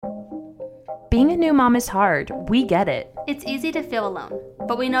Being a new mom is hard. We get it. It's easy to feel alone,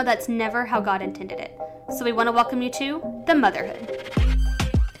 but we know that's never how God intended it. So we want to welcome you to The Motherhood.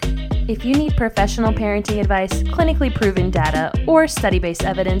 If you need professional parenting advice, clinically proven data, or study-based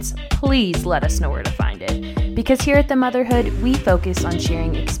evidence, please let us know where to find it. Because here at The Motherhood, we focus on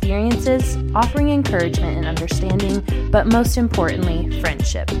sharing experiences, offering encouragement and understanding, but most importantly,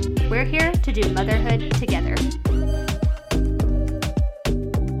 friendship. We're here to do motherhood together.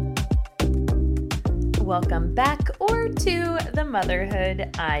 Welcome back or to The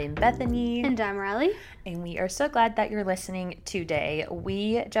Motherhood. I'm Bethany. And I'm Riley. And we are so glad that you're listening today.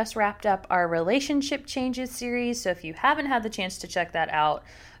 We just wrapped up our relationship changes series, so if you haven't had the chance to check that out,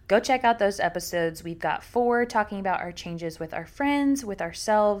 go check out those episodes. We've got 4 talking about our changes with our friends, with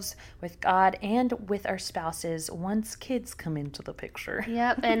ourselves, with God, and with our spouses once kids come into the picture.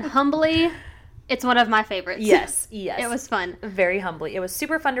 Yep, and humbly, it's one of my favorites. Yes. It was fun. Very humbly. It was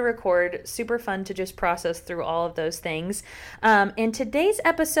super fun to record, super fun to just process through all of those things. And today's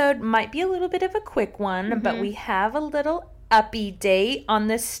episode might be a little bit of a quick one, but we have a little update on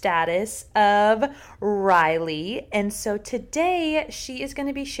the status of Riley. And so today she is going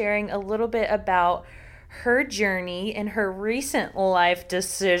to be sharing a little bit about her journey and her recent life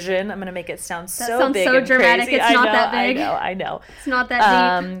decision. I'm going to make it sound so big and dramatic. crazy. It's not that big. I know. It's not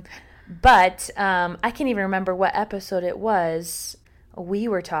that deep. But I can't even remember what episode it was. We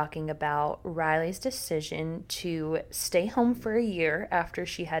were talking about Riley's decision to stay home for a year after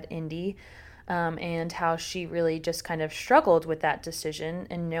she had Indy, and how she really just kind of struggled with that decision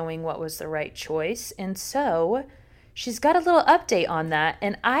and knowing what was the right choice. And so she's got a little update on that,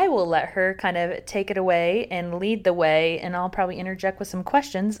 and I will let her kind of take it away and lead the way, and I'll probably interject with some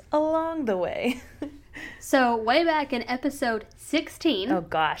questions along the way. So way back in episode 16. Oh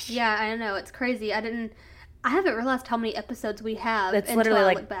gosh. Yeah, I know, it's crazy. I haven't realized how many episodes we have. It's until literally I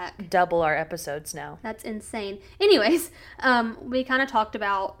like look back. double our episodes now. That's insane. Anyways, we kind of talked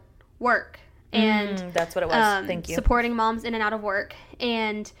about work and that's what it was. Thank you. Supporting moms in and out of work.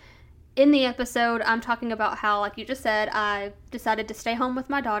 And in the episode, I'm talking about how, like you just said, I decided to stay home with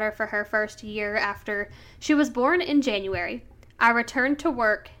my daughter for her first year after she was born in January. I returned to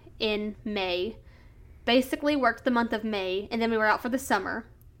work in May. Basically worked the month of May, and then we were out for the summer.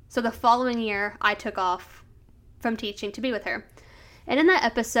 So the following year, I took off from teaching to be with her. And in that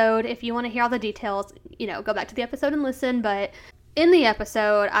episode, if you want to hear all the details, go back to the episode and listen. But in the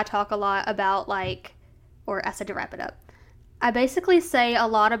episode, I talk a lot about, or I said to wrap it up, I basically say a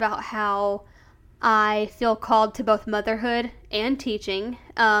lot about how I feel called to both motherhood and teaching.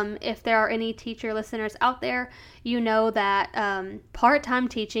 If there are any teacher listeners out there, you know that part-time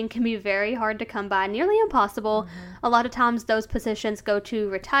teaching can be very hard to come by, nearly impossible. A lot of times those positions go to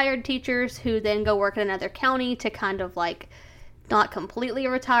retired teachers who then go work in another county to kind of not completely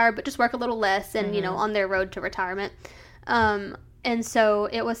retire, but just work a little less and, on their road to retirement. And so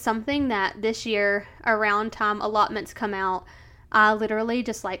it was something that this year, around time allotments come out, I literally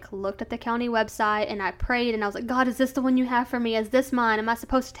just looked at the county website and I prayed and I was like, God, is this the one you have for me? Is this mine? Am I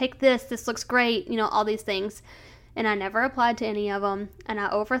supposed to take this? This looks great. all these things. And I never applied to any of them, and I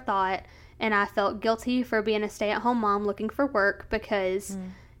overthought, and I felt guilty for being a stay-at-home mom looking for work because,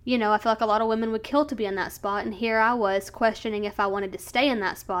 I feel like a lot of women would kill to be in that spot, and here I was questioning if I wanted to stay in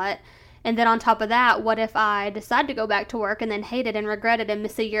that spot. And then on top of that, what if I decide to go back to work and then hate it and regret it and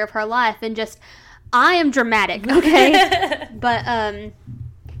miss a year of her life and just, I am dramatic, okay? But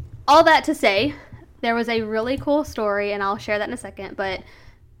all that to say, there was a really cool story, and I'll share that in a second, but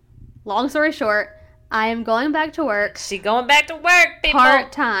long story short, I am going back to work. She going back to work, people.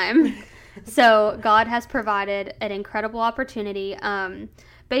 Part-time. So God has provided an incredible opportunity.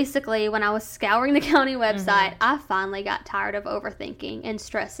 Basically, when I was scouring the county website, I finally got tired of overthinking and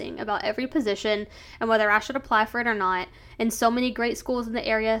stressing about every position and whether I should apply for it or not. And so many great schools in the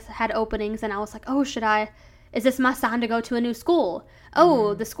area had openings, and I was like, oh, is this my sign to go to a new school?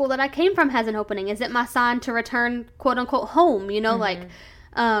 Oh, the school that I came from has an opening. Is it my sign to return, quote-unquote, home?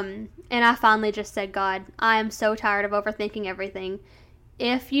 And I finally just said, God, I am so tired of overthinking everything.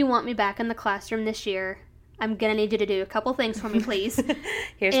 If you want me back in the classroom this year, I'm going to need you to do a couple things for me, please.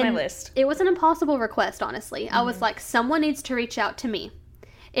 Here's my list. It was an impossible request, honestly. I was like, someone needs to reach out to me.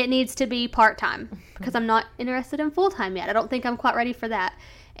 It needs to be part-time because I'm not interested in full-time yet. I don't think I'm quite ready for that.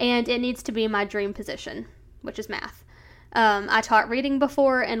 And it needs to be my dream position, which is math. I taught reading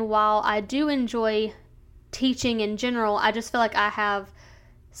before, and while I do enjoy teaching in general, I just feel like I have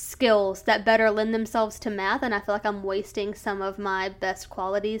skills that better lend themselves to math, and I feel like I'm wasting some of my best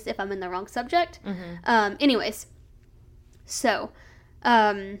qualities if I'm in the wrong subject. Anyways, so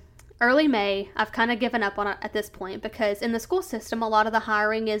early May, I've kind of given up on it at this point because in the school system, a lot of the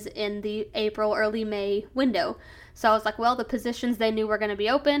hiring is in the April, early May window. So I was like, well, the positions they knew were going to be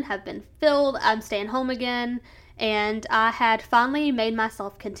open have been filled. I'm staying home again. And I had finally made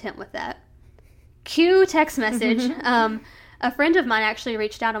myself content with that. Cue text message. A friend of mine actually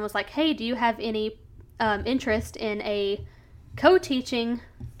reached out and was like, hey, do you have any interest in a co-teaching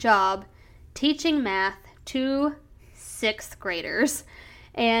job teaching math to 6th graders?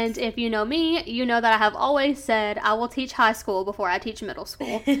 And if you know me, you know that I have always said I will teach high school before I teach middle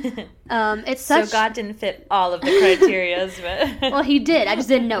school. It's such... So God didn't fit all of the criteria, but... Well, he did. I just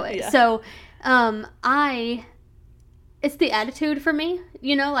didn't know it. Yeah. So, it's the attitude for me.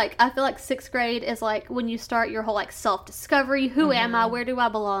 You know, like, I feel like 6th grade is, like, when you start your whole, like, self-discovery. Who am I? Where do I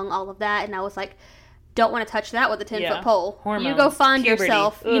belong? All of that. And I was like, don't want to touch that with a 10-foot pole. Hormones, you go find puberty.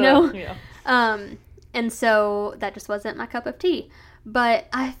 yourself, Ugh, you know? Yeah. And so that just wasn't my cup of tea. But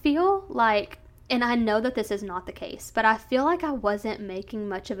I feel like, and I know that this is not the case, but I feel like I wasn't making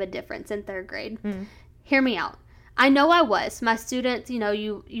much of a difference in 3rd grade. Hear me out. I know I was. My students, you know,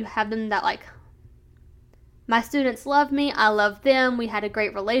 you have them that, like, my students love me. I love them. We had a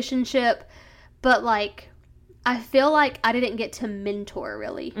great relationship. But, like, I feel like I didn't get to mentor,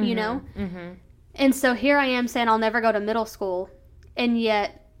 really, you know? And so here I am saying I'll never go to middle school, and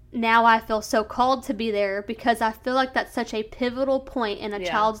yet now I feel so called to be there because I feel like that's such a pivotal point in a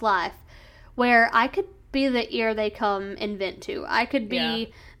child's life where I could be the ear they come and vent to. I could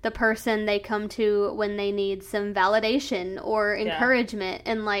be the person they come to when they need some validation or encouragement.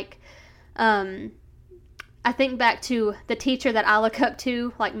 And, like, I think back to the teacher that I look up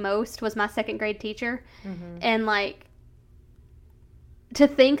to, like, most was my 2nd grade teacher. And, like, to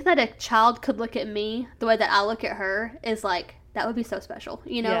think that a child could look at me the way that I look at her is, like, that would be so special.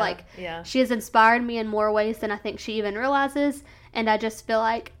 You know, she has inspired me in more ways than I think she even realizes. And I just feel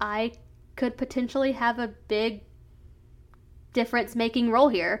like I could potentially have a big difference-making role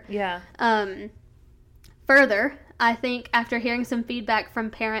here. Yeah. Further, I think after hearing some feedback from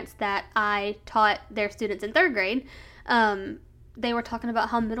parents that I taught their students in 3rd grade, they were talking about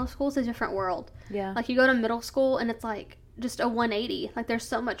how middle school is a different world. Yeah. Like, you go to middle school and it's like just a 180. Like, there's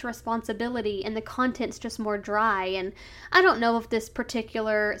so much responsibility and the content's just more dry. And I don't know if this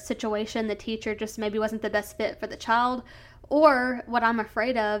particular situation, the teacher just maybe wasn't the best fit for the child, or what I'm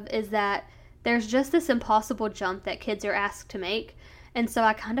afraid of is that there's just this impossible jump that kids are asked to make. And so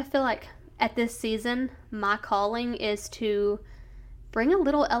I kind of feel like at this season, my calling is to bring a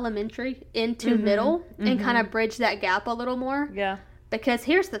little elementary into middle and kind of bridge that gap a little more. Yeah. Because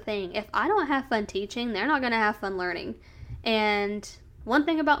here's the thing, if I don't have fun teaching, they're not going to have fun learning. And one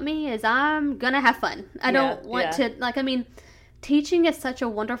thing about me is I'm going to have fun. I don't want to, like, I mean, teaching is such a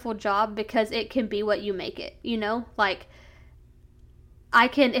wonderful job because it can be what you make it, you know? Like, I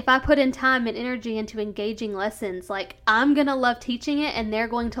can, if I put in time and energy into engaging lessons, like, I'm going to love teaching it and they're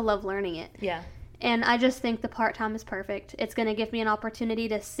going to love learning it. Yeah. And I just think the part-time is perfect. It's going to give me an opportunity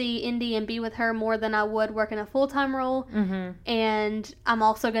to see Indy and be with her more than I would work in a full-time role. And I'm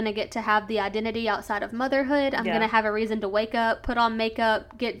also going to get to have the identity outside of motherhood. I'm going to have a reason to wake up, put on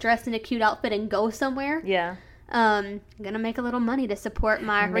makeup, get dressed in a cute outfit, and go somewhere. Yeah. I'm going to make a little money to support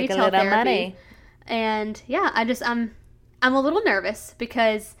my Make retail a little therapy. money. And, yeah, I'm a little nervous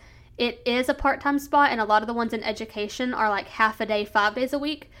because it is a part-time spot, and a lot of the ones in education are like half a day, 5 days a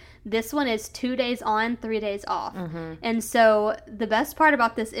week. This one is 2 days on, 3 days off. And so the best part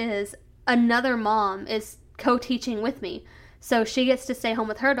about this is another mom is co-teaching with me. So she gets to stay home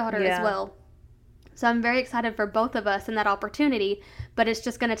with her daughter as well. So I'm very excited for both of us and that opportunity, but it's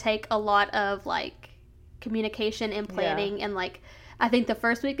just going to take a lot of, like, communication and planning. And, like, I think the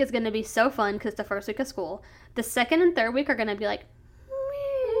first week is going to be so fun because it's the first week of school. The second and third week are going to be like,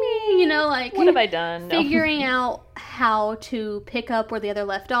 you know, like, what have I done? No. Figuring out how to pick up where the other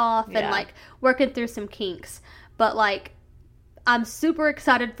left off and, like, working through some kinks. But, like, I'm super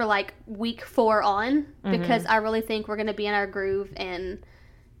excited for, like, week 4 on because I really think we're going to be in our groove and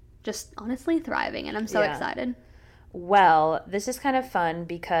just honestly thriving. And I'm so excited. Well, this is kind of fun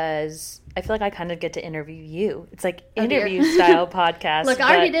because I feel like I kind of get to interview you. It's like interview-style podcast. Look,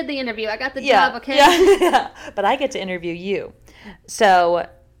 I already did the interview. I got the job, okay? Yeah. But I get to interview you. So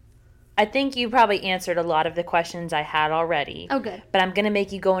I think you probably answered a lot of the questions I had already. Oh, good. But I'm going to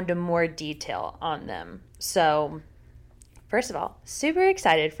make you go into more detail on them. So, first of all, super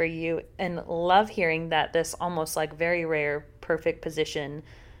excited for you and love hearing that this almost like very rare, perfect position,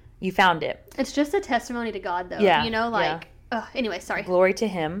 you found it. It's just a testimony to God, though. Yeah. You know, like, anyway, sorry. Glory to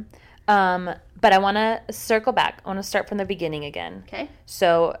him. But I want to circle back. I want to start from the beginning again. Okay.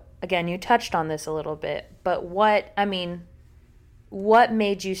 So, again, you touched on this a little bit, but what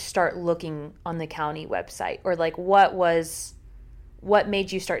made you start looking on the county website? Or like what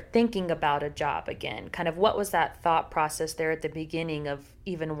made you start thinking about a job again? Kind of what was that thought process there at the beginning of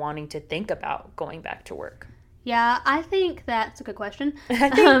even wanting to think about going back to work? Yeah, I think that's a good question. I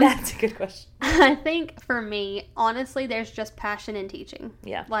think that's a good question. I think for me, honestly, there's just passion in teaching.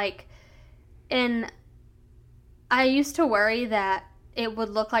 Yeah. Like, and I used to worry that it would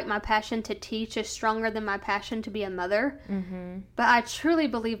look like my passion to teach is stronger than my passion to be a mother. Mm-hmm. But I truly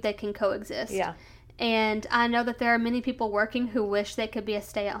believe they can coexist. Yeah. And I know that there are many people working who wish they could be a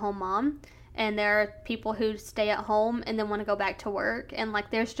stay-at-home mom. And there are people who stay at home and then want to go back to work. And, like,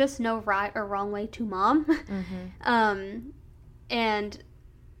 there's just no right or wrong way to mom. Mm-hmm. And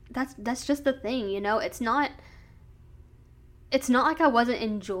that's just the thing, you know? It's not like I wasn't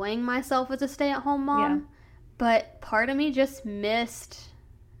enjoying myself as a stay-at-home mom. Yeah. But part of me just missed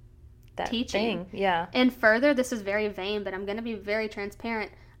that teaching. Thing. Yeah. And further, this is very vain, but I'm going to be very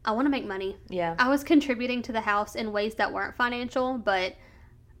transparent. I want to make money. Yeah. I was contributing to the house in ways that weren't financial, but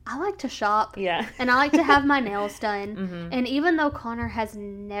I like to shop. Yeah. And I like to have my nails done. Mm-hmm. And even though Connor has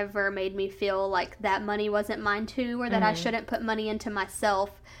never made me feel like that money wasn't mine too, or that I shouldn't put money into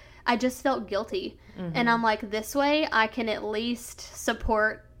myself, I just felt guilty. Mm-hmm. And I'm like, this way I can at least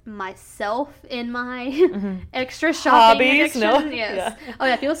support myself in my extra shopping hobbies. Addiction. No. Yes. Yeah. Oh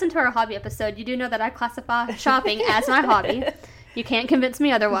yeah, if you listen to our hobby episode, you do know that I classify shopping as my hobby. You can't convince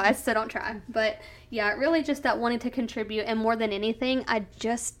me otherwise, so don't try. But yeah, really just that wanting to contribute, and more than anything,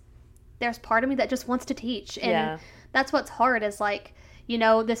 there's part of me that just wants to teach. And that's what's hard is, like, you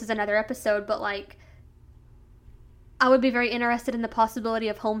know, this is another episode, but like, I would be very interested in the possibility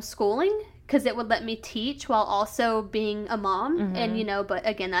of homeschooling, because it would let me teach while also being a mom. Mm-hmm. And, you know, but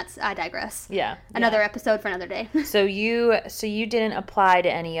again, I digress. Yeah. Another episode for another day. So you didn't apply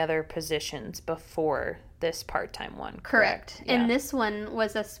to any other positions before this part-time one, correct? Yeah. And this one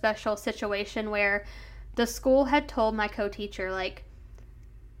was a special situation where the school had told my co-teacher, like,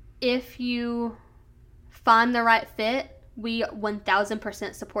 if you find the right fit, we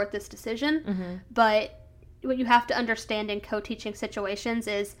 1000% support this decision. Mm-hmm. But what you have to understand in co-teaching situations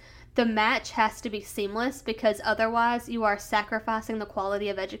is the match has to be seamless, because otherwise you are sacrificing the quality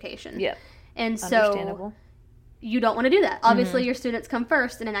of education. Yeah. And so you don't want to do that. Obviously, your students come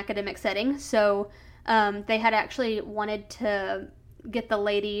first in an academic setting. So they had actually wanted to get the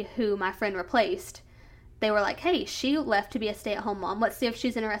lady who my friend replaced. They were like, hey, she left to be a stay-at-home mom. Let's see if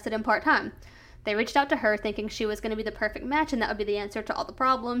she's interested in part-time. They reached out to her thinking she was going to be the perfect match and that would be the answer to all the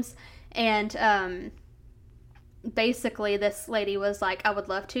problems. And basically this lady was like, I would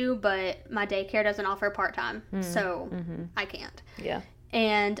love to, but my daycare doesn't offer part-time, so I can't. Yeah.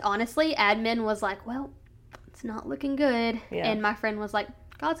 And honestly, admin was like, well, it's not looking good. Yeah. And my friend was like,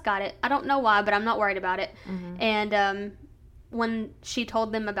 God's got it. I don't know why, but I'm not worried about it. Mm-hmm. And when she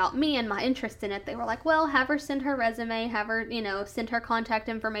told them about me and my interest in it, they were like, well, have her send her resume, have her, you know, send her contact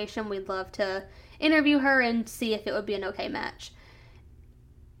information. We'd love to interview her and see if it would be an okay match.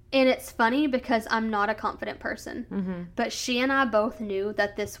 And it's funny because I'm not a confident person, but she and I both knew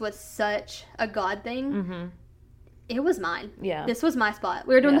that this was such a God thing. Mm-hmm. It was mine. Yeah. This was my spot.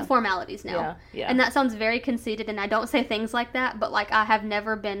 We were doing the formalities now. Yeah. Yeah. And that sounds very conceited, and I don't say things like that, but like I have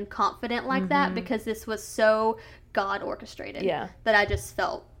never been confident like that because this was so God orchestrated that I just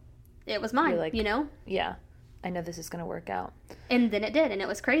felt it was mine, like, you know? Yeah. I know this is going to work out. And then it did, and it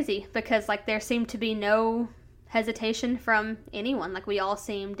was crazy because like there seemed to be no hesitation from anyone. Like we all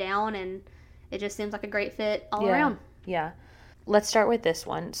seemed down, and it just seems like a great fit all around. Yeah. Let's start with this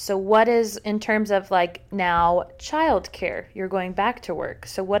one. So what is, in terms of like now childcare, you're going back to work.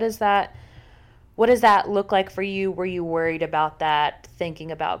 So what does that look like for you? Were you worried about that,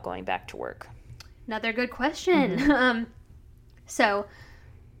 thinking about going back to work? Another good question. So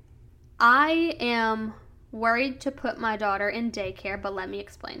I am worried to put my daughter in daycare, but let me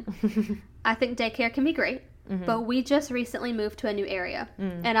explain. I think daycare can be great. Mm-hmm. But we just recently moved to a new area,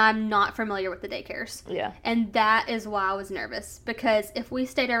 and I'm not familiar with the daycares. Yeah. And that is why I was nervous, because if we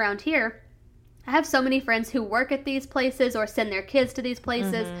stayed around here, I have so many friends who work at these places or send their kids to these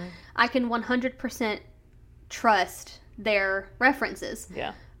places. Mm-hmm. I can 100% trust their references.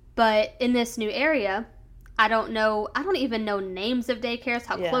 Yeah. But in this new area, I don't even know names of daycares,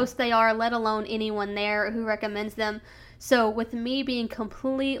 how close they are, let alone anyone there who recommends them. So with me being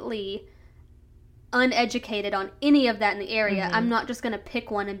completely uneducated on any of that in the area, I'm not just going to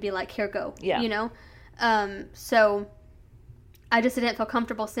pick one and be like, here, go, you know? So I just didn't feel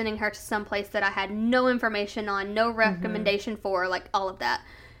comfortable sending her to some place that I had no information on, no recommendation for, like all of that.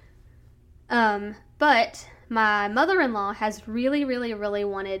 But my mother-in-law has really, really, really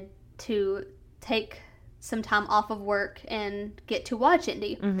wanted to take some time off of work and get to watch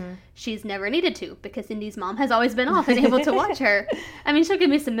Indy. Mm-hmm. She's never needed to because Indy's mom has always been off and able to watch her. I mean, she'll give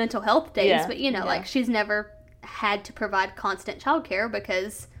me some mental health days, Yeah. but like she's never had to provide constant childcare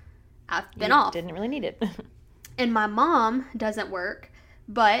because I've been You off. didn't really need it. And my mom doesn't work,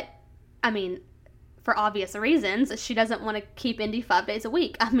 but I mean, for obvious reasons, she doesn't want to keep Indy 5 days a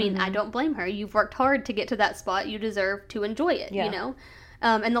week. I mean, I don't blame her. You've worked hard to get to that spot. You deserve to enjoy it, Yeah. you know?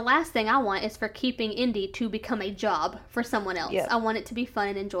 And the last thing I want is for keeping Indy to become a job for someone else. Yeah. I want it to be fun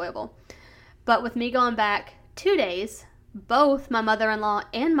and enjoyable. But with me going back 2 days, both my mother-in-law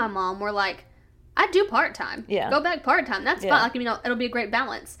and my mom were like, I do part-time. Yeah. Go back part-time. That's Yeah. fine. Like, it'll be a great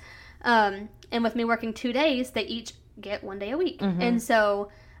balance. And with me working 2 days, they each get 1 day a week. Mm-hmm. And so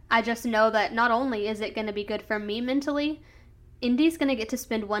I just know that not only is it going to be good for me mentally, Indy's going to get to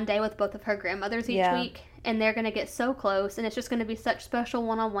spend 1 day with both of her grandmothers each Yeah. week, and they're going to get so close, and it's just going to be such special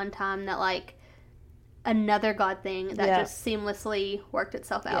one-on-one time that, like, another God thing that Yeah. just seamlessly worked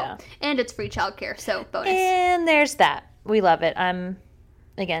itself out. Yeah. And it's free childcare, so bonus. And there's that. We love it. I'm,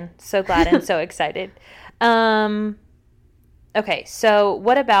 again, so glad and so excited. Okay, so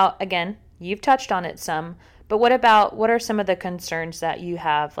what about, again, you've touched on it some, but what are some of the concerns that you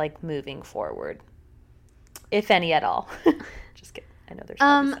have, like, moving forward? If any at all. Just kidding. I know there's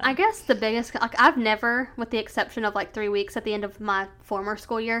probably some. I guess the biggest, like, I've never, with the exception of, like, 3 weeks at the end of my former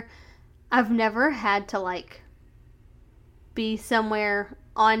school year, I've never had to, like, be somewhere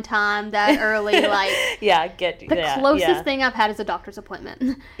on time that early, like, the closest thing I've had is a doctor's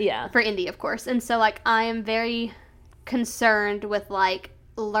appointment. Yeah. For Indy, of course. And so, like, I am very concerned with, like,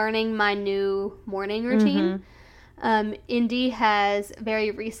 learning my new morning routine. Indy has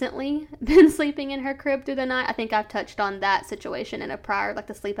very recently been sleeping in her crib through the night. I think I've touched on that situation in a prior, like,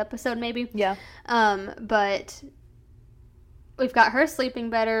 the sleep episode, maybe. Yeah. But we've got her sleeping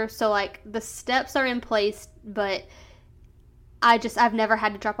better, so, like, the steps are in place, but I've never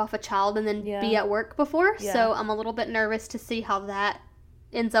had to drop off a child and then be at work before, so I'm a little bit nervous to see how that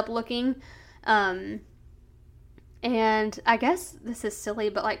ends up looking. And I guess this is silly,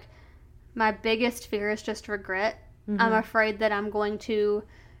 but, like, my biggest fear is just regret. I'm afraid that I'm going to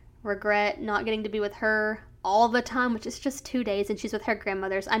regret not getting to be with her all the time, which is just 2 days, and she's with her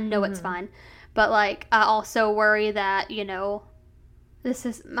grandmother's. I know it's fine. But, like, I also worry that, this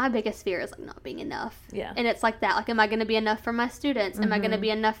is my biggest fear is, like, not being enough. Yeah. And it's like that. Like, am I going to be enough for my students? Am I going to be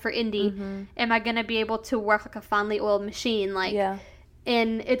enough for Indy? Am I going to be able to work like a finely oiled machine? Like,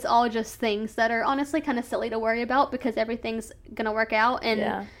 and it's all just things that are honestly kind of silly to worry about because everything's going to work out.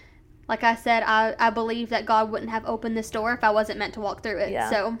 And like I said, I believe that God wouldn't have opened this door if I wasn't meant to walk through it.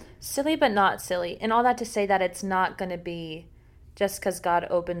 Yeah. So silly but not silly. And all that to say that it's not going to be, just because God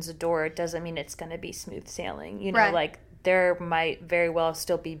opens a door, it doesn't mean it's going to be smooth sailing. Right. Like, there might very well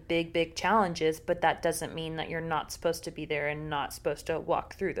still be big challenges, but that doesn't mean that you're not supposed to be there and not supposed to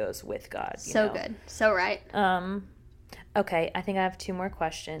walk through those with God. So good. So right. Okay, I think I have 2 more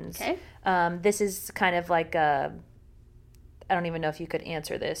questions. Okay. This is kind of like I don't even know if you could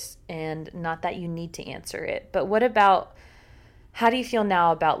answer this, and not that you need to answer it, but how do you feel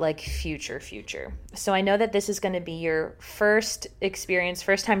now about, like, future? So I know that this is going to be your first experience,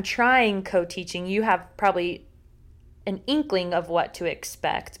 first time trying co-teaching. You have probably an inkling of what to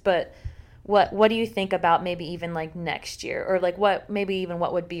expect, but what do you think about maybe even, like, next year, or, like, what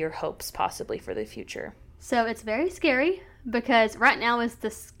would be your hopes possibly for the future? So it's very scary because right now is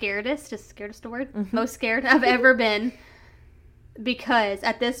the scariest a word? Most scared I've ever been, because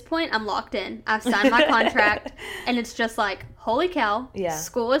at this point I'm locked in. I've signed my contract and it's just like, holy cow,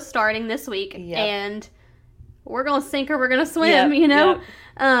 school is starting this week and we're going to sink or we're going to swim,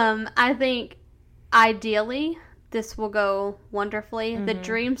 I think ideally this will go wonderfully. The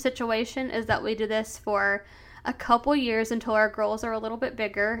dream situation is that we do this for a couple years until our girls are a little bit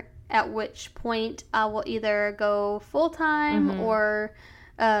bigger, at which point I will either go full-time or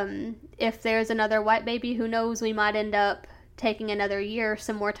if there's another white baby, who knows, we might end up taking another year,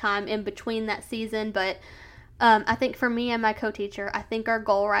 some more time in between that season. But I think for me and my co-teacher, I think our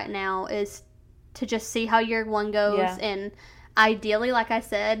goal right now is to just see how year 1 goes and ideally, like I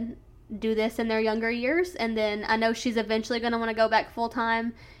said, do this in their younger years, and then I know she's eventually going to want to go back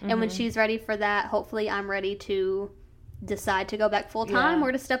full-time, and when she's ready for that, hopefully I'm ready to decide to go back full-time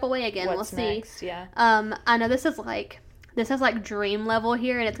or to step away again. We'll see. Next? I know this is like dream level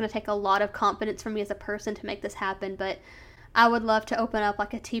here, and it's going to take a lot of confidence from me as a person to make this happen, but I would love to open up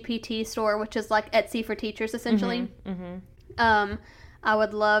like a TPT store, which is like Etsy for teachers essentially. I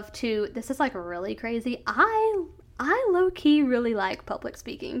would love to, this is like really crazy, I low-key really like public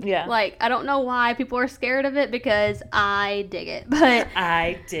speaking. Yeah. Like, I don't know why people are scared of it, because I dig it. But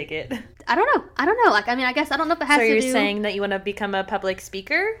I dig it. I don't know. Like, I mean, I guess I don't know if it has So to you're do... saying that you want to become a public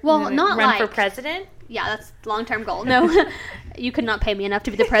speaker? Well, not run like... for president? Yeah, that's the long-term goal. No, you could not pay me enough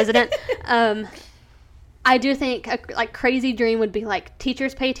to be the president. I do think a crazy dream would be like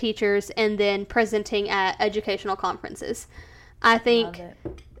teachers pay teachers and then presenting at educational conferences. I think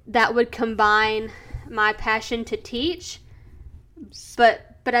that would combine my passion to teach, but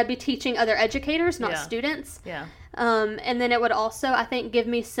I'd be teaching other educators, not students. Yeah. And then it would also, I think, give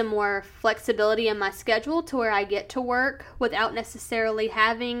me some more flexibility in my schedule to where I get to work without necessarily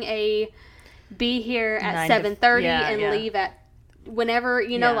having be here at 7:30 and leave at whenever,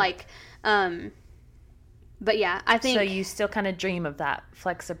 like, but yeah, I think... So you still kind of dream of that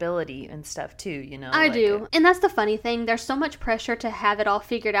flexibility and stuff too, I do. And that's the funny thing. There's so much pressure to have it all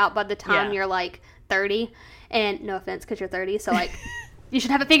figured out by the time you're like 30. And no offense, because you're 30, so like, you should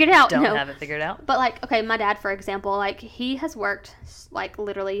have it figured out. Don't have it figured out. But like, okay, my dad, for example, like, he has worked like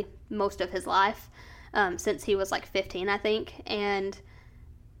literally most of his life since he was like 15, I think. And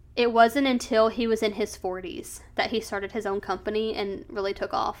it wasn't until he was in his 40s that he started his own company and really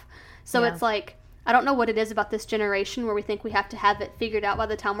took off. So it's like, I don't know what it is about this generation where we think we have to have it figured out by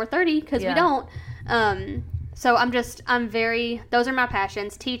the time we're 30, because we don't. So those are my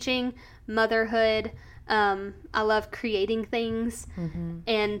passions: teaching, motherhood. I love creating things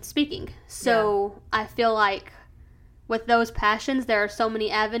and speaking. So I feel like with those passions, there are so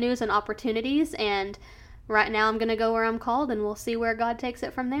many avenues and opportunities, and right now I'm going to go where I'm called, and we'll see where God takes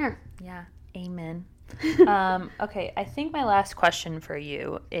it from there. Yeah. Amen. Okay. I think my last question for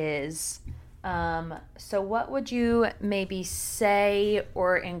you is, so what would you maybe say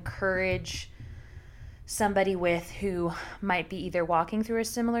or encourage somebody with who might be either walking through a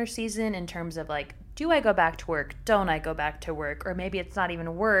similar season in terms of like, do I go back to work? Don't I go back to work? Or maybe it's not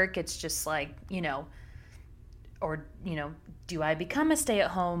even work. It's just like, do I become a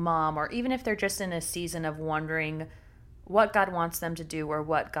stay-at-home mom? Or even if they're just in a season of wondering what God wants them to do or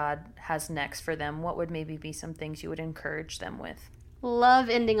what God has next for them, what would maybe be some things you would encourage them with? Love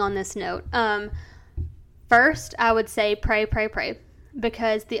ending on this note. First, I would say pray,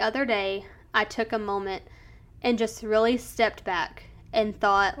 because the other day I took a moment and just really stepped back and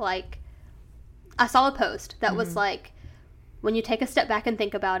thought, like, I saw a post that was like, when you take a step back and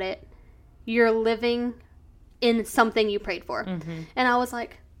think about it, you're living in something you prayed for. And I was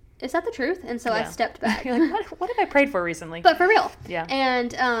like, is that the truth? And so I stepped back. You're like, what have I prayed for recently? But for real. Yeah.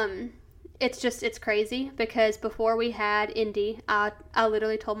 And it's crazy, because before we had Indy, I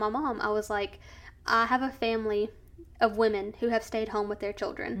literally told my mom, I was like, I have a family of women who have stayed home with their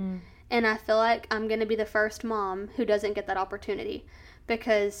children. And I feel like I'm going to be the first mom who doesn't get that opportunity,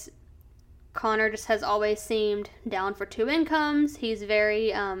 because Connor just has always seemed down for two incomes. He's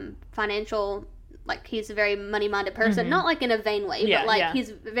very financial, like, he's a very money-minded person. Not like in a vain way, but like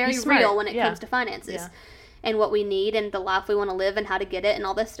he's very real when it comes to finances and what we need and the life we want to live and how to get it and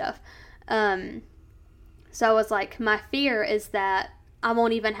all this stuff. So I was like, my fear is that I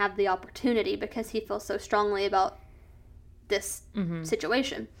won't even have the opportunity, because he feels so strongly about this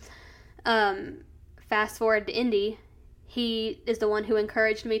situation. Fast forward to Indy, he is the one who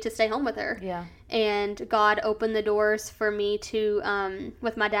encouraged me to stay home with her. Yeah. And God opened the doors for me to,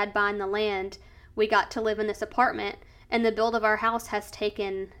 with my dad buying the land, we got to live in this apartment, and the build of our house has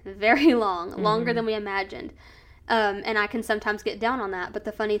taken very long, longer than we imagined. And I can sometimes get down on that, but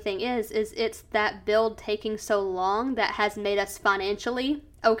the funny thing is it's that build taking so long that has made us financially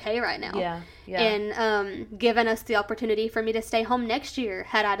okay right now. Yeah. And given us the opportunity for me to stay home next year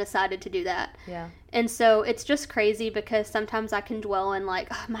had I decided to do that. Yeah. And so it's just crazy, because sometimes I can dwell in like,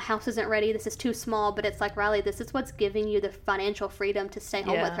 oh, my house isn't ready, this is too small, but it's like, Riley, this is what's giving you the financial freedom to stay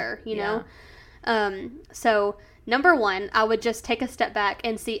home with her, you know? So number one, I would just take a step back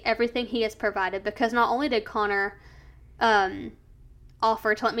and see everything he has provided, because not only did Connor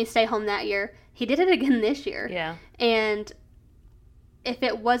offer to let me stay home that year, he did it again this year. Yeah. And if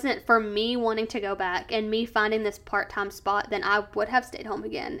it wasn't for me wanting to go back and me finding this part-time spot, then I would have stayed home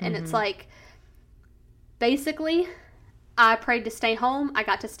again. And it's like, basically, I prayed to stay home, I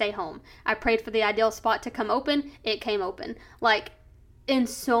got to stay home. I prayed for the ideal spot to come open, it came open. Like, in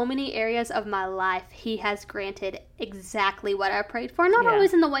so many areas of my life, he has granted exactly what I prayed for. Not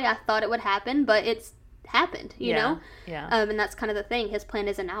always in the way I thought it would happen, but it's happened, you know? Yeah. And that's kind of the thing. His plan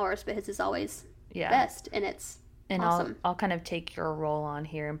isn't ours, but his is always best, and it's awesome. I'll kind of take your role on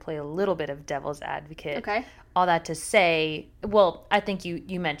here and play a little bit of devil's advocate. Okay. All that to say, well, I think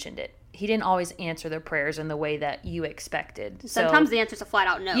you mentioned it. he didn't always answer their prayers in the way that you expected. Sometimes the answer's a flat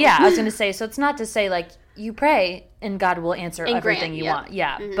out no. Yeah, I was going to say, so it's not to say, like, you pray and God will answer everything you want.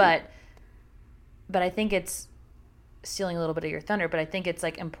 Yeah, but I think it's stealing a little bit of your thunder, but I think it's,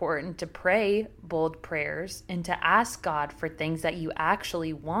 like, important to pray bold prayers and to ask God for things that you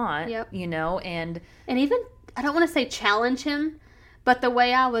actually want, you know, and even, I don't want to say challenge him, but the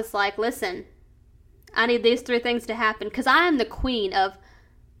way I was like, listen, I need these 3 things to happen, because I am the queen of,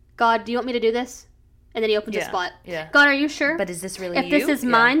 God, do you want me to do this? And then he opens a spot. Yeah. God, are you sure? But is this really if this is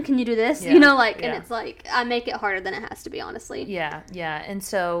mine, can you do this? You know, like, and it's like, I make it harder than it has to be, honestly. Yeah, yeah. And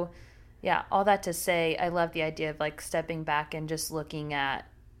so, yeah, all that to say, I love the idea of, like, stepping back and just looking at,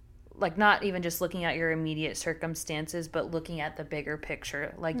 like, not even just looking at your immediate circumstances, but looking at the bigger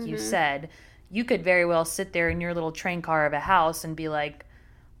picture. Like you said, you could very well sit there in your little train car of a house and be like,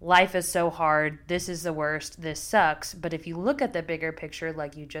 life is so hard, this is the worst, this sucks. But if you look at the bigger picture,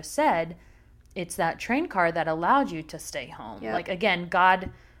 like you just said, it's that train car that allowed you to stay home. Like, again, God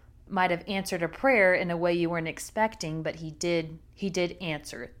might have answered a prayer in a way you weren't expecting, but he did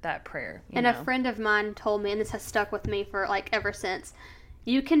answer that prayer. And a friend of mine told me, and this has stuck with me for, like, ever since,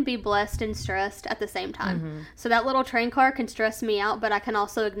 you can be blessed and stressed at the same time. So that little train car can stress me out, but I can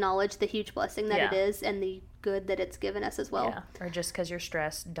also acknowledge the huge blessing that it is and the good that it's given us as well. Yeah. Or just because you're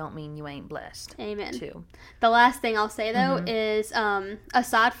stressed don't mean you ain't blessed. Amen. Too. The last thing I'll say, though, is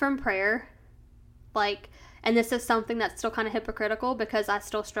aside from prayer, like, and this is something that's still kind of hypocritical because I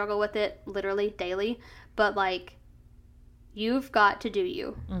still struggle with it literally daily, but, like, you've got to do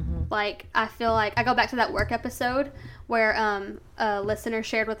you. Like, I feel like I go back to that work episode where a listener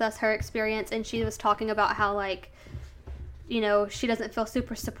shared with us her experience, and she was talking about how, like, you know, she doesn't feel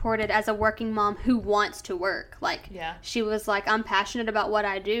super supported as a working mom who wants to work. Like, she was like, I'm passionate about what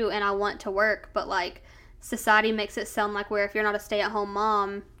I do and I want to work, but, like, society makes it sound like where if you're not a stay-at-home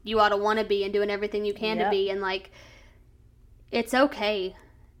mom, you ought to want to be and doing everything you can to be. And, like, it's okay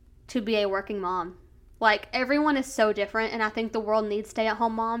to be a working mom. Like, everyone is so different, and I think the world needs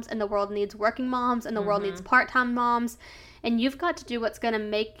stay-at-home moms, and the world needs working moms, and the world needs part-time moms, and you've got to do what's going to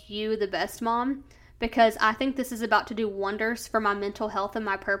make you the best mom, because I think this is about to do wonders for my mental health and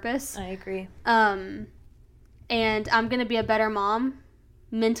my purpose. I agree. And I'm going to be a better mom,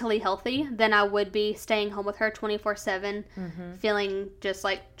 mentally healthy, than I would be staying home with her 24/7, feeling just,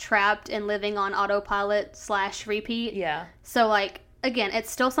 like, trapped and living on autopilot / repeat. Yeah. So, like, again, it's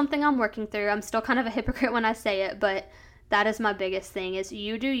still something I'm working through. I'm still kind of a hypocrite when I say it, but that is my biggest thing, is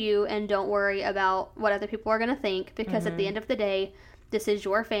you do you and don't worry about what other people are going to think, because at the end of the day, this is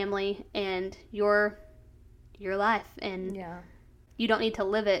your family and your life, and you don't need to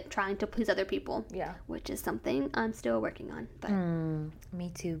live it trying to please other people. Yeah. Which is something I'm still working on. But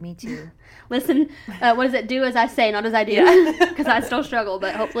me too. Listen, what does it do as I say, not as I do? Because I still struggle,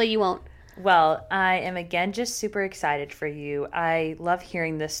 but hopefully you won't. Well, I am, again, just super excited for you. I love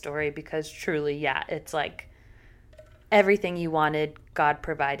hearing this story because truly, it's like everything you wanted, God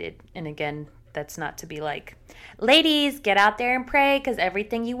provided. And again, that's not to be like, ladies, get out there and pray because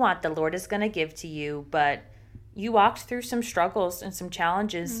everything you want, the Lord is going to give to you. But you walked through some struggles and some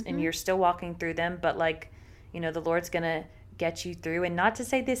challenges, and you're still walking through them. But, like, you know, the Lord's going to get you through. And not to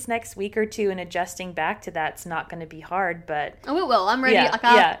say this next week or two and adjusting back to that's not going to be hard, but it will. I'm ready.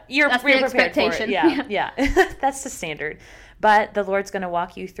 You're that's the expectation. Yeah. That's the standard. But the Lord's going to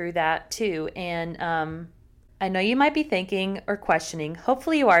walk you through that too. And I know you might be thinking or questioning.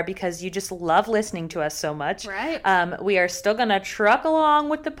 Hopefully you are, because you just love listening to us so much. Right. We are still going to truck along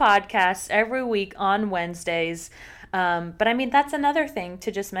with the podcast every week on Wednesdays. But I mean, that's another thing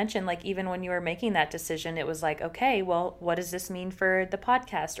to just mention, like, even when you were making that decision, it was like, okay, well, what does this mean for the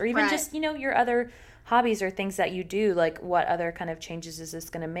podcast? Or even just, you know, your other hobbies or things that you do, like, what other kind of changes is this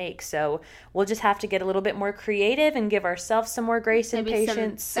going to make? So we'll just have to get a little bit more creative and give ourselves some more grace and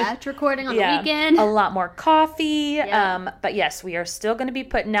patience. Some batch recording on the weekend. A lot more coffee. Yeah. But yes, we are still going to be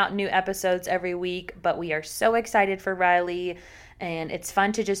putting out new episodes every week, but we are so excited for Riley. And it's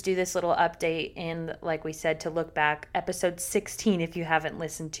fun to just do this little update and, like we said, to look back. Episode 16, if you haven't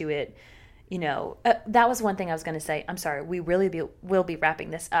listened to it, you know, that was one thing I was going to say. I'm sorry, we really will be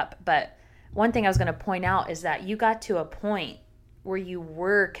wrapping this up. But one thing I was going to point out is that you got to a point where you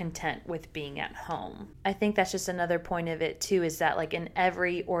were content with being at home. I think that's just another point of it, too, is that, like, in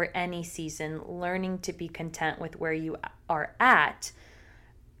every or any season, learning to be content with where you are at,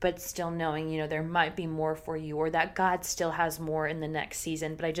 but still knowing, you know, there might be more for you, or that God still has more in the next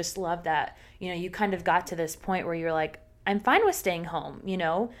season. But I just love that, you know, you kind of got to this point where you're like, I'm fine with staying home, you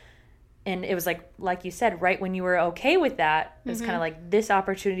know, And it was like you said, right when you were okay with that, it was kind of like this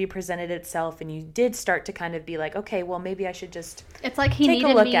opportunity presented itself, and you did start to kind of be like, okay, well, maybe I should just It's like he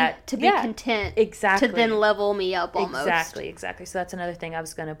needed me to be content to then level me up almost. Exactly. So that's another thing I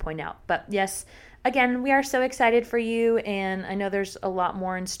was going to point out. But yes, again, we are so excited for you, and I know there's a lot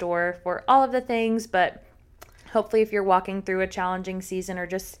more in store for all of the things, but hopefully if you're walking through a challenging season or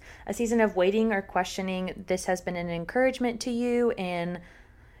just a season of waiting or questioning, this has been an encouragement to you. And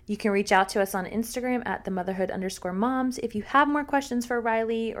you can reach out to us on Instagram at themotherhood_moms if you have more questions for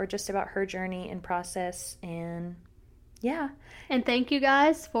Riley or just about her journey and process. And yeah. And thank you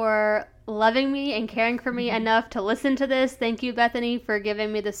guys for loving me and caring for me enough to listen to this. Thank you, Bethany, for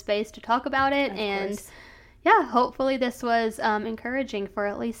giving me the space to talk about it. And yeah, hopefully this was encouraging for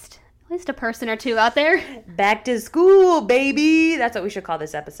at least a person or two out there. Back to school, baby. That's what we should call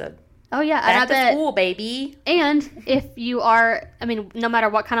this episode. Oh, yeah. Back to school, baby. And if you are, no matter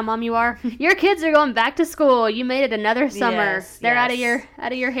what kind of mom you are, your kids are going back to school. You made it another summer. Yes, They're out of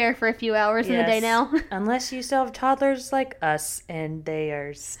your hair for a few hours in the day now. Unless you still have toddlers like us and they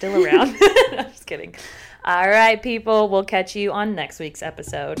are still around. I'm just kidding. All right, people. We'll catch you on next week's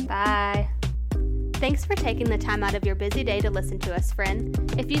episode. Bye. Thanks for taking the time out of your busy day to listen to us, friend.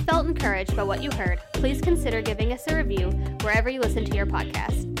 If you felt encouraged by what you heard, please consider giving us a review wherever you listen to your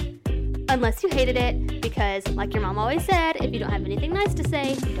podcast. Unless you hated it, because like your mom always said, if you don't have anything nice to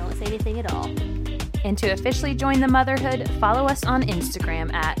say, don't say anything at all. And to officially join the motherhood, follow us on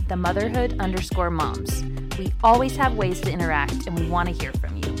Instagram at themotherhood_moms. We always have ways to interact, and we want to hear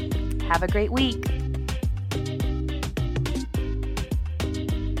from you. Have a great week.